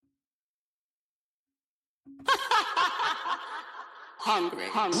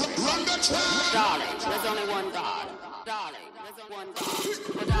hungry. Darling, there's only one God. Darling, there's only one God.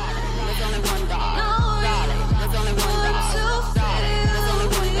 Darling, there's only one God. Darling, there's only one God. Darling, there's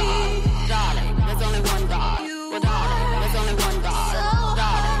only one God. Darling, there's only one God. Darling, there's only one God.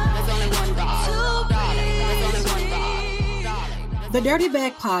 Darling, there's only one God. Darling, there's only one God. The Dirty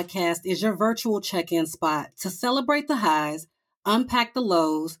Bag Podcast is your virtual check-in spot to celebrate the highs, unpack the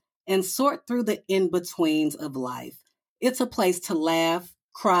lows, and sort through the in-betweens of life. It's a place to laugh,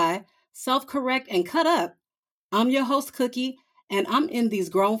 cry, self-correct, and cut up. I'm your host, Cookie, and I'm in these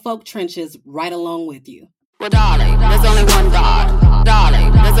grown folk trenches right along with you. Well, darling, there's only one God.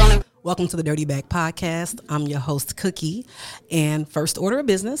 Darling, there's only... Welcome to the Dirty Bag Podcast. I'm your host, Cookie, and first order of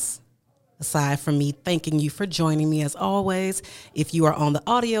business, aside from me thanking you for joining me as always, if you are on the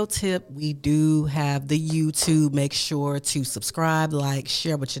audio tip, we do have the YouTube. Make sure to subscribe, like,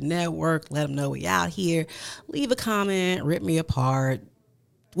 share with your network, let them know we out here. Leave a comment, rip me apart,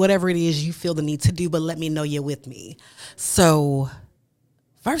 whatever it is you feel the need to do, but let me know you're with me. So,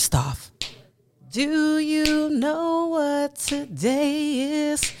 first off, do you know what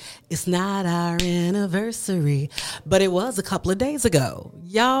today is? It's not our anniversary, but it was a couple of days ago.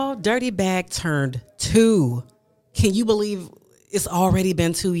 Y'all, Dirty Bag turned 2. Can you believe it's already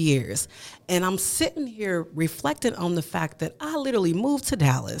been 2 years? And I'm sitting here reflecting on the fact that I literally moved to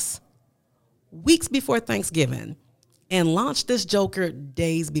Dallas weeks before Thanksgiving and launched this joker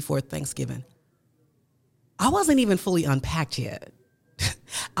days before Thanksgiving. I wasn't even fully unpacked yet.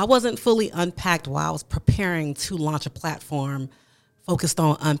 I wasn't fully unpacked while I was preparing to launch a platform focused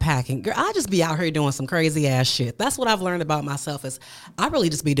on unpacking. Girl, I just be out here doing some crazy ass shit. That's what I've learned about myself is I really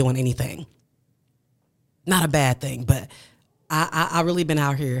just be doing anything. Not a bad thing, but I really been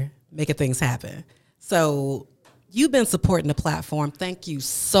out here making things happen. So you've been supporting the platform. Thank you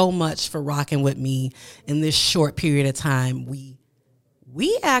so much for rocking with me in this short period of time.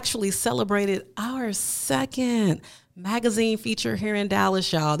 We actually celebrated our second magazine feature here in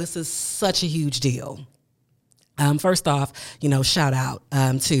Dallas, y'all. This is such a huge deal. First off, shout out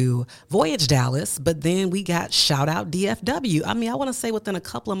to Voyage Dallas, but then we got shout out DFW. I mean, I want to say within a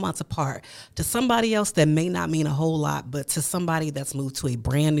couple of months apart to somebody else that may not mean a whole lot, but to somebody that's moved to a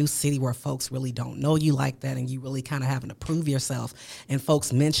brand new city where folks really don't know you like that and you really kind of having to prove yourself and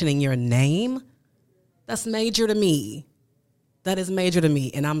folks mentioning your name, that's major to me. That is major to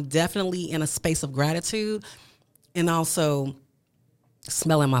me. And I'm definitely in a space of gratitude and also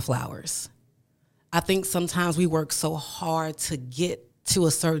smelling my flowers. I think sometimes we work so hard to get to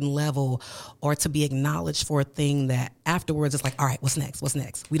a certain level or to be acknowledged for a thing that afterwards it's like, all right, what's next? What's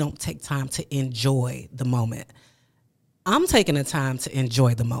next? We don't take time to enjoy the moment. I'm taking the time to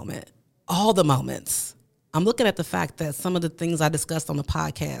enjoy the moment, all the moments. I'm looking at the fact that some of the things I discussed on the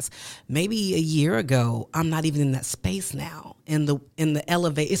podcast, maybe a year ago, I'm not even in that space now. In the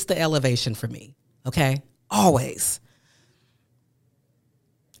it's the elevation for me. Okay. Always.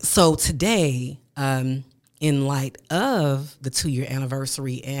 So today, in light of the 2-year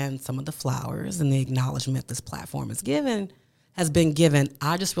anniversary and some of the flowers and the acknowledgement this platform has been given,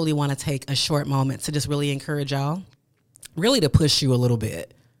 I just really want to take a short moment to just really encourage y'all, really to push you a little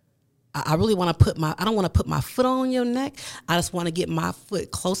bit. I really want to I don't want to put my foot on your neck. I just want to get my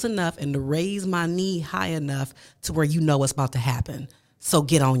foot close enough and to raise my knee high enough to where you know what's about to happen. So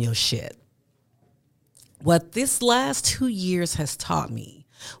get on your shit. What this last 2 years has taught me,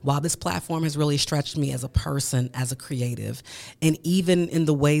 while this platform has really stretched me as a person, as a creative, and even in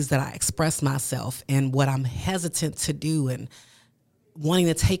the ways that I express myself and what I'm hesitant to do and wanting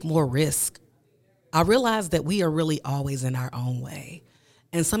to take more risk, I realized that we are really always in our own way.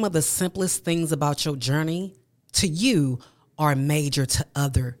 And some of the simplest things about your journey to you are major to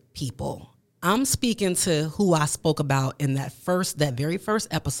other people. I'm speaking to who I spoke about in that very first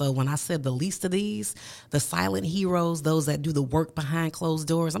episode when I said the least of these, the silent heroes, those that do the work behind closed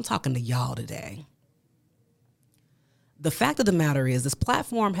doors. I'm talking to y'all today. The fact of the matter is this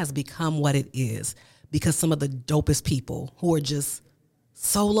platform has become what it is because some of the dopest people who are just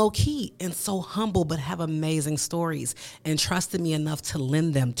so low key and so humble but have amazing stories and trusted me enough to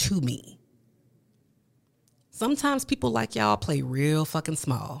lend them to me. Sometimes people like y'all play real fucking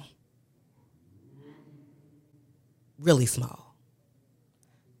small. Really small.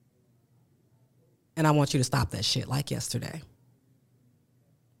 And I want you to stop that shit like yesterday.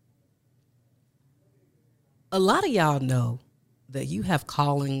 A lot of y'all know that you have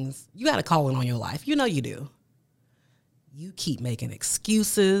callings. You got a calling on your life. You know you do. You keep making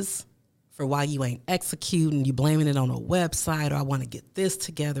excuses for why you ain't executing. You blaming it on a website or I want to get this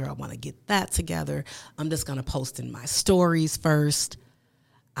together. I want to get that together. I'm just going to post in my stories first.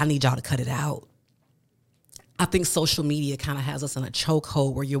 I need y'all to cut it out. I think social media kind of has us in a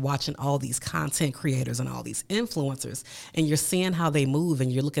chokehold where you're watching all these content creators and all these influencers, and you're seeing how they move,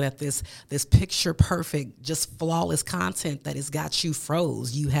 and you're looking at this picture perfect, just flawless content that has got you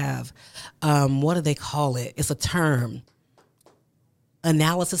froze. You have, what do they call it? It's a term,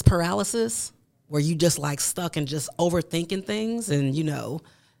 analysis paralysis, where you just like stuck and just overthinking things and, you know,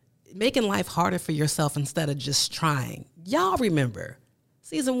 making life harder for yourself instead of just trying. Y'all remember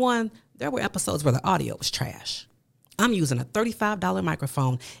season 1, there were episodes where the audio was trash. I'm using a $35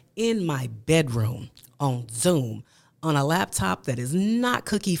 microphone in my bedroom on Zoom on a laptop that is not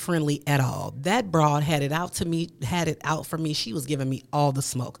cookie friendly at all. That broad had it out for me. She was giving me all the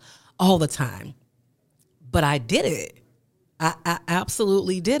smoke all the time. But I did it. I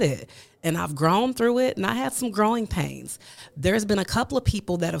absolutely did it. And I've grown through it, and I had some growing pains. There's been a couple of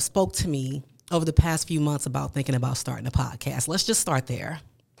people that have spoke to me over the past few months about thinking about starting a podcast. Let's just start there.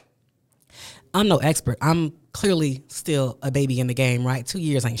 I'm no expert. I'm clearly still a baby in the game, right? 2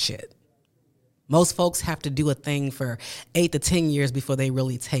 years ain't shit. Most folks have to do a thing for 8 to 10 years before they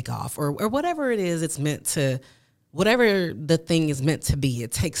really take off, or whatever it is it's meant to, whatever the thing is meant to be.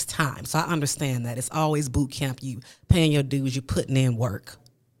 It takes time. So I understand that. It's always boot camp. You paying your dues, you putting in work,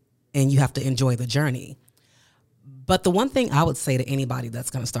 and you have to enjoy the journey. But the one thing I would say to anybody that's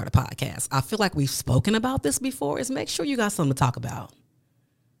going to start a podcast, I feel like we've spoken about this before, is make sure you got something to talk about.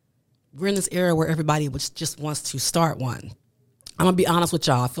 We're in this era where everybody just wants to start one. I'm going to be honest with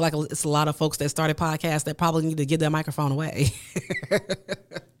y'all. I feel like it's a lot of folks that started podcasts that probably need to give their microphone away.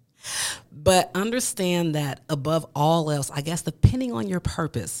 But understand that above all else, I guess depending on your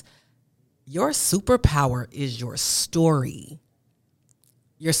purpose, your superpower is your story.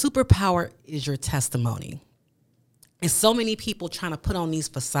 Your superpower is your testimony. And so many people trying to put on these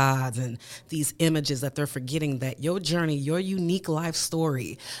facades and these images that they're forgetting that your journey, your unique life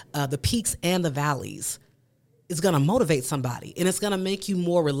story, the peaks and the valleys, is going to motivate somebody, and it's going to make you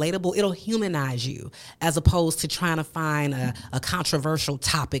more relatable. It'll humanize you, as opposed to trying to find a controversial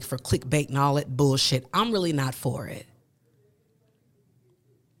topic for clickbait and all that bullshit. I'm really not for it.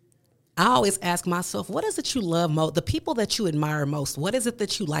 I always ask myself, what is it you love most? The people that you admire most, what is it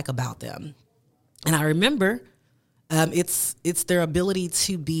that you like about them? And I remember it's their ability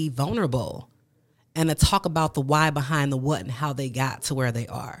to be vulnerable and to talk about the why behind the what and how they got to where they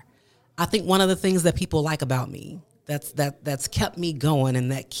are. I think one of the things that people like about me that's kept me going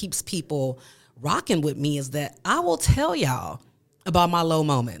and that keeps people rocking with me is that I will tell y'all about my low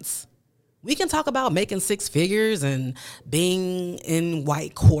moments. We can talk about making 6 figures and being in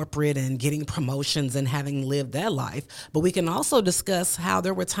white corporate and getting promotions and having lived that life, but we can also discuss how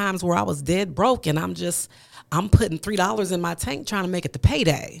there were times where I was dead broke and I'm putting $3 in my tank trying to make it to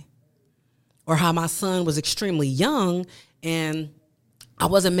payday. Or how my son was extremely young and I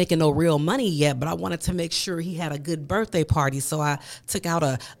wasn't making no real money yet, but I wanted to make sure he had a good birthday party. So I took out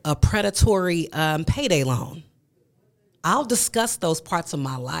a predatory payday loan. I'll discuss those parts of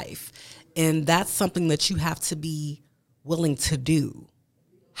my life. And that's something that you have to be willing to do.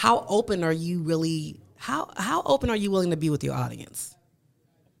 How open are you willing to be with your audience?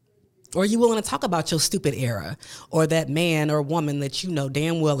 Or are you willing to talk about your stupid era or that man or woman that you know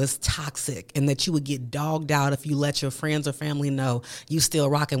damn well is toxic and that you would get dogged out if you let your friends or family know you still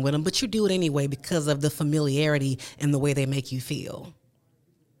rocking with them, but you do it anyway because of the familiarity and the way they make you feel.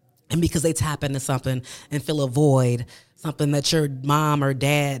 And because they tap into something and fill a void, something that your mom or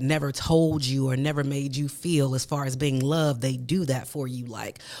dad never told you or never made you feel as far as being loved, they do that for you.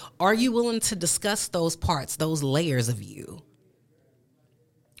 Like, are you willing to discuss those parts, those layers of you?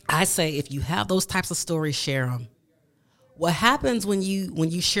 I say if you have those types of stories, share them. What happens when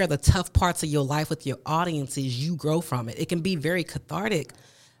you share the tough parts of your life with your audience is you grow from it. It can be very cathartic,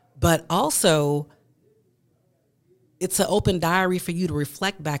 but also it's an open diary for you to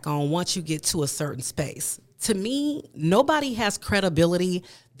reflect back on once you get to a certain space. To me, nobody has credibility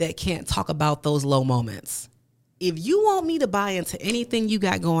that can't talk about those low moments. If you want me to buy into anything you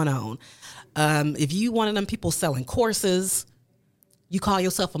got going on, if you one of them people selling courses, you call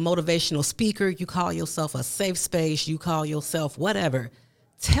yourself a motivational speaker, you call yourself a safe space, you call yourself whatever,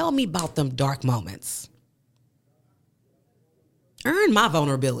 tell me about them dark moments. Earn my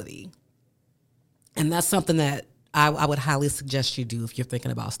vulnerability. And that's something that I would highly suggest you do if you're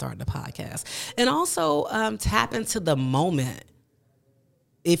thinking about starting a podcast. And also tap into the moment.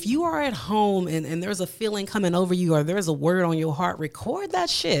 If you are at home and there's a feeling coming over you or there's a word on your heart, record that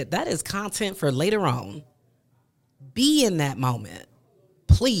shit. That is content for later on. Be in that moment,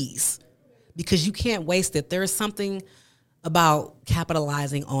 please, because you can't waste it. There is something about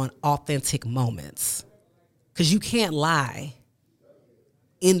capitalizing on authentic moments because you can't lie.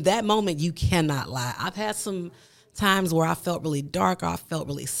 In that moment, you cannot lie. I've had some times where I felt really dark, or I felt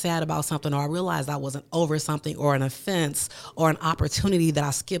really sad about something, or I realized I wasn't over something, or an offense, or an opportunity that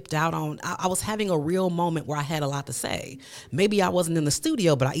I skipped out on. I was having a real moment where I had a lot to say. Maybe I wasn't in the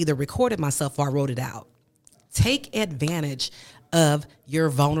studio, but I either recorded myself or I wrote it out. Take advantage of your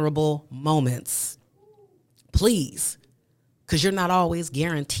vulnerable moments, please, because you're not always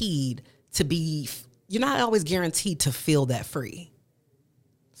guaranteed to feel that free.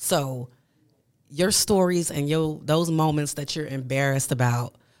 So your stories and those moments that you're embarrassed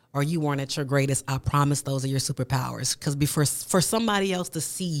about or you weren't at your greatest, I promise those are your superpowers. Because for somebody else to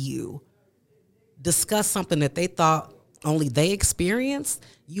see you discuss something that they thought only they experienced,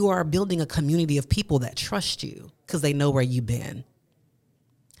 you are building a community of people that trust you because they know where you've been.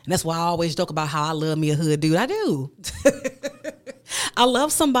 And that's why I always joke about how I love me a hood dude. I do. I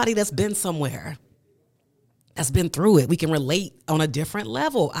love somebody that's been somewhere, that's been through it. We can relate on a different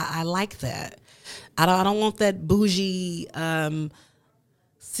level. I like that. I don't want that bougie,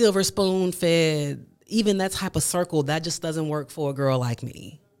 silver spoon fed, even that type of circle. That just doesn't work for a girl like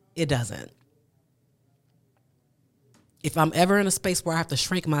me. It doesn't. If I'm ever in a space where I have to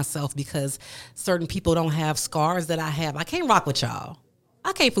shrink myself because certain people don't have scars that I have, I can't rock with y'all.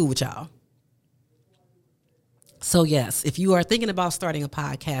 I can't fool with y'all. So yes, if you are thinking about starting a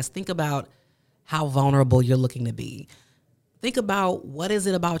podcast, think about how vulnerable you're looking to be. Think about what is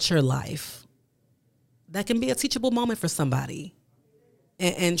it about your life that can be a teachable moment for somebody,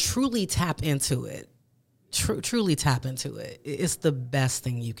 and truly tap into it. Truly tap into it. It's the best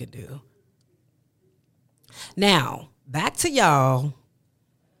thing you can do. Now, back to y'all,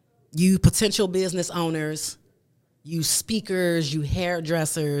 you potential business owners, you speakers, you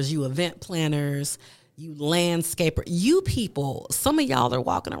hairdressers, you event planners, you landscaper, you people, some of y'all are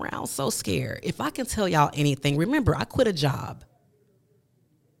walking around so scared. If I can tell y'all anything, remember, I quit a job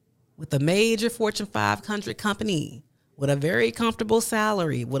with a major Fortune 500 company with a very comfortable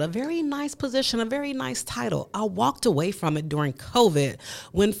salary, with a very nice position, a very nice title. I walked away from it during COVID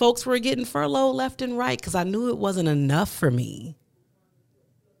when folks were getting furloughed left and right because I knew it wasn't enough for me.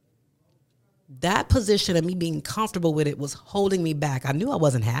 That position and me being comfortable with it was holding me back. I knew I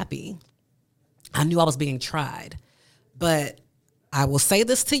wasn't happy. I knew I was being tried. But I will say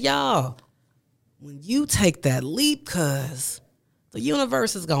this to y'all. When you take that leap, cuz the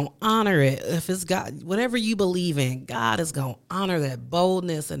universe is going to honor it. If it's God, whatever you believe in, God is going to honor that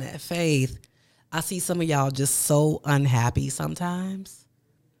boldness and that faith. I see some of y'all just so unhappy sometimes.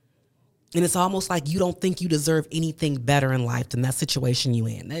 And it's almost like you don't think you deserve anything better in life than that situation you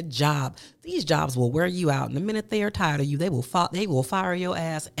in. That job, these jobs will wear you out. And the minute they are tired of you, they will fire your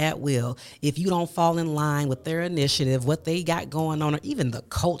ass at will if you don't fall in line with their initiative, what they got going on, or even the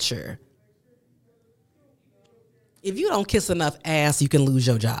culture. If you don't kiss enough ass, you can lose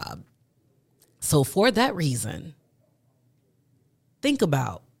your job. So for that reason, think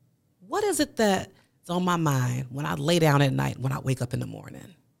about what is it that's on my mind when I lay down at night, when I wake up in the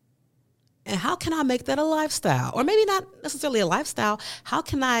morning? And how can I make that a lifestyle? Or maybe not necessarily a lifestyle. How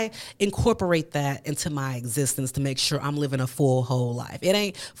can I incorporate that into my existence to make sure I'm living a full, whole life?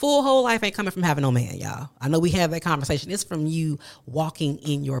 Full, whole life ain't coming from having no man, y'all. I know we have that conversation. It's from you walking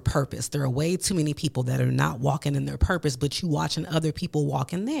in your purpose. There are way too many people that are not walking in their purpose, but you watching other people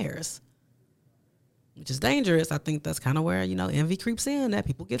walk in theirs, which is dangerous. I think that's kind of where, envy creeps in, that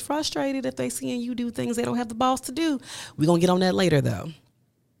people get frustrated if they seeing you do things they don't have the balls to do. We're going to get on that later, though.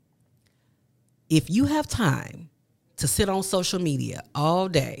 If you have time to sit on social media all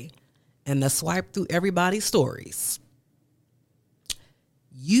day and to swipe through everybody's stories,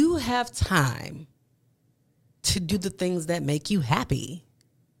 you have time to do the things that make you happy.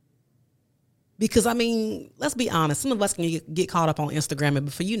 Because, let's be honest, some of us can get caught up on Instagram and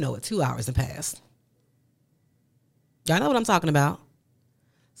before you know it, 2 hours have passed. Y'all know what I'm talking about.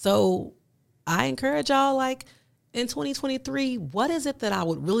 So I encourage y'all, in 2023, what is it that I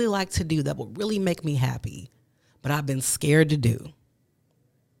would really like to do that would really make me happy, but I've been scared to do?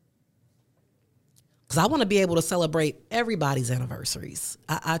 Because I want to be able to celebrate everybody's anniversaries.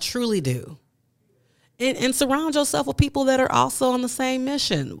 I truly do. And surround yourself with people that are also on the same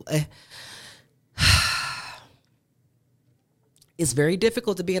mission. It's very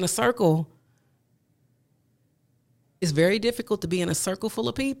difficult to be in a circle. It's very difficult to be in a circle full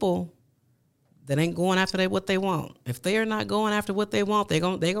of people that ain't going after what they want. If they are not going after what they want, they're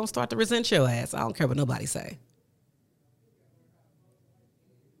gonna start to resent your ass. I don't care what nobody say.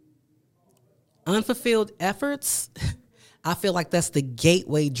 Unfulfilled efforts, I feel like that's the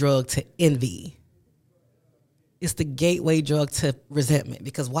gateway drug to envy. It's the gateway drug to resentment,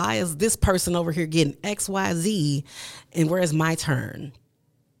 because why is this person over here getting X, Y, Z, and where's my turn?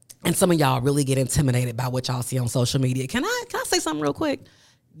 And some of y'all really get intimidated by what y'all see on social media. Can I say something real quick?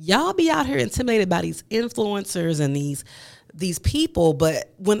 Y'all be out here intimidated by these influencers and these people,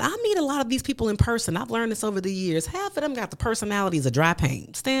 but when I meet a lot of these people in person, I've learned this over the years, half of them got the personalities of dry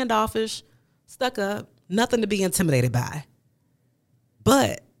paint, standoffish, stuck up, nothing to be intimidated by.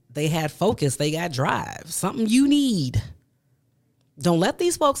 But they had focus, they got drive, something you need. Don't let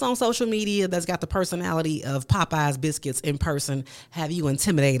these folks on social media that's got the personality of Popeye's biscuits in person have you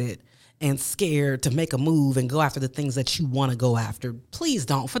intimidated and scared to make a move and go after the things that you want to go after. Please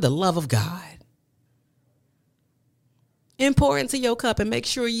don't, for the love of God. And pour into your cup and make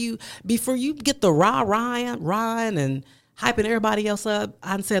sure you, before you get the rah-rah and hyping everybody else up,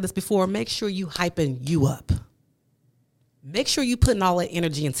 I've said this before, make sure you hyping you up. Make sure you putting all that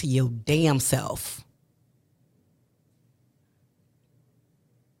energy into your damn self.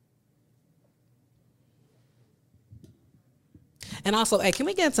 And also, hey, can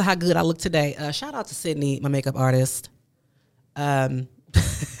we get into how good I look today? Shout out to Sydney, my makeup artist. Shout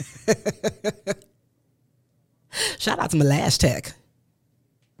out to my lash tech.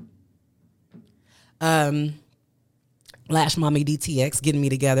 Lash Mommy DTX getting me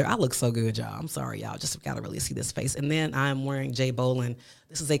together. I look so good, y'all. I'm sorry, y'all. Just got to really see this face. And then I'm wearing J Bolin.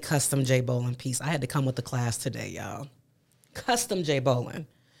 This is a custom J Bolin piece. I had to come with the class today, y'all. Custom J Bolin.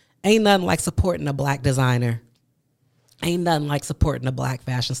 Ain't nothing like supporting a black designer. Ain't nothing like supporting a black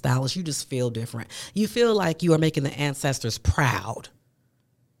fashion stylist. You just feel different. You feel like you are making the ancestors proud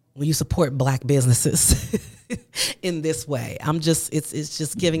when you support black businesses in this way. It's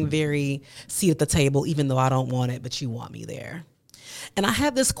just giving very seat at the table, even though I don't want it, but you want me there. And I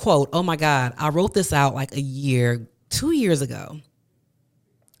had this quote. Oh my God. I wrote this out like 2 years ago.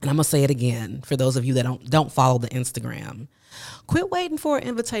 And I'm going to say it again for those of you that don't follow the Instagram. Quit waiting for an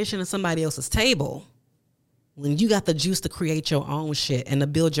invitation at somebody else's table when you got the juice to create your own shit and to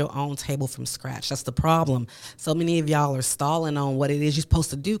build your own table from scratch. That's the problem. So many of y'all are stalling on what it is you're supposed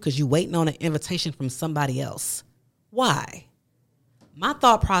to do because you're waiting on an invitation from somebody else. Why? My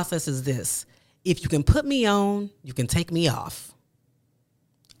thought process is this. If you can put me on, you can take me off.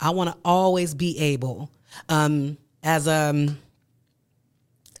 I want to always be able, as my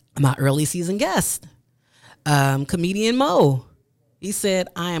early season guest, comedian Mo, he said,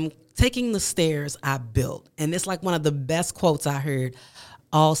 I am taking the stairs I built. And it's like one of the best quotes I heard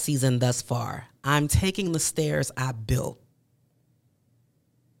all season thus far. I'm taking the stairs I built.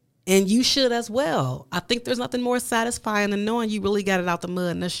 And you should as well. I think there's nothing more satisfying than knowing you really got it out the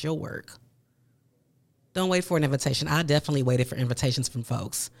mud and that's your work. Don't wait for an invitation. I definitely waited for invitations from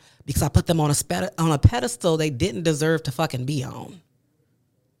folks because I put them on a pedestal they didn't deserve to fucking be on.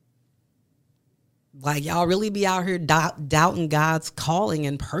 Like, y'all really be out here doubting God's calling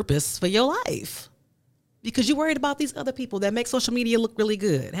and purpose for your life because you're worried about these other people that make social media look really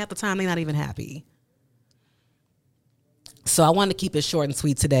good. Half the time, they're not even happy. So I wanted to keep it short and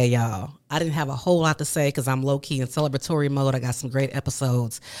sweet today, y'all. I didn't have a whole lot to say because I'm low-key in celebratory mode. I got some great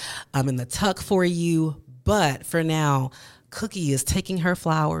episodes in the tuck for you. But for now, Cookie is taking her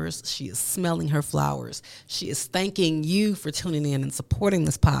flowers. She is smelling her flowers. She is thanking you for tuning in and supporting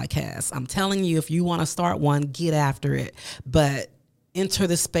this podcast. I'm telling you, if you want to start one, get after it. But enter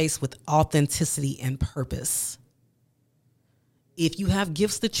the space with authenticity and purpose. If you have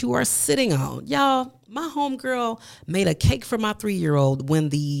gifts that you are sitting on, y'all, my homegirl made a cake for my 3-year-old when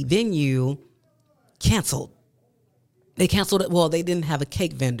the venue canceled. They canceled it. Well, they didn't have a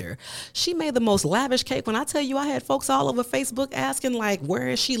cake vendor. She made the most lavish cake. When I tell you, I had folks all over Facebook asking, like, where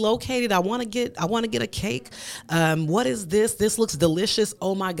is she located? I want to get a cake. What is this? This looks delicious.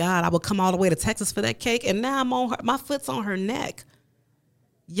 Oh my God. I would come all the way to Texas for that cake. And now I'm on her, my foot's on her neck.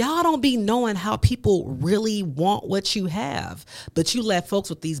 Y'all don't be knowing how people really want what you have, but you let folks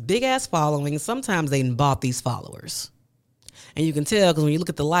with these big ass followings, sometimes they bought these followers. And you can tell because when you look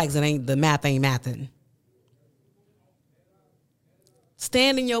at the likes, the math ain't mathing.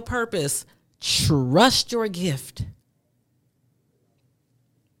 Stand in your purpose. Trust your gift.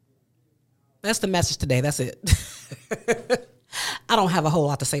 That's the message today. That's it. I don't have a whole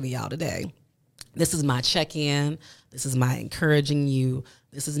lot to say to y'all today. This is my check-in. This is my encouraging you.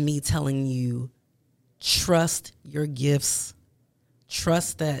 This is me telling you, trust your gifts.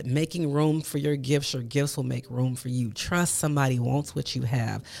 Trust that making room for your gifts will make room for you. Trust somebody wants what you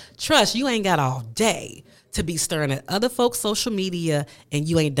have. Trust you ain't got all day to be staring at other folks' social media and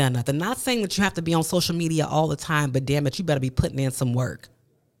you ain't done nothing. Not saying that you have to be on social media all the time, but damn it, you better be putting in some work.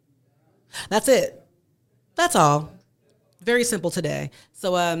 That's it. That's all. Very simple today.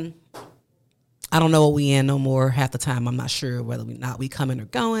 So, I don't know what we in no more. Half the time, I'm not sure whether we coming or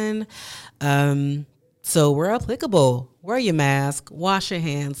going. So we're applicable. Wear your mask, wash your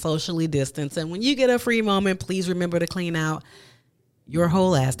hands, socially distance. And when you get a free moment, please remember to clean out your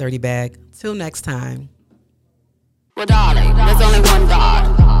whole ass dirty bag. Till next time. Well, darling.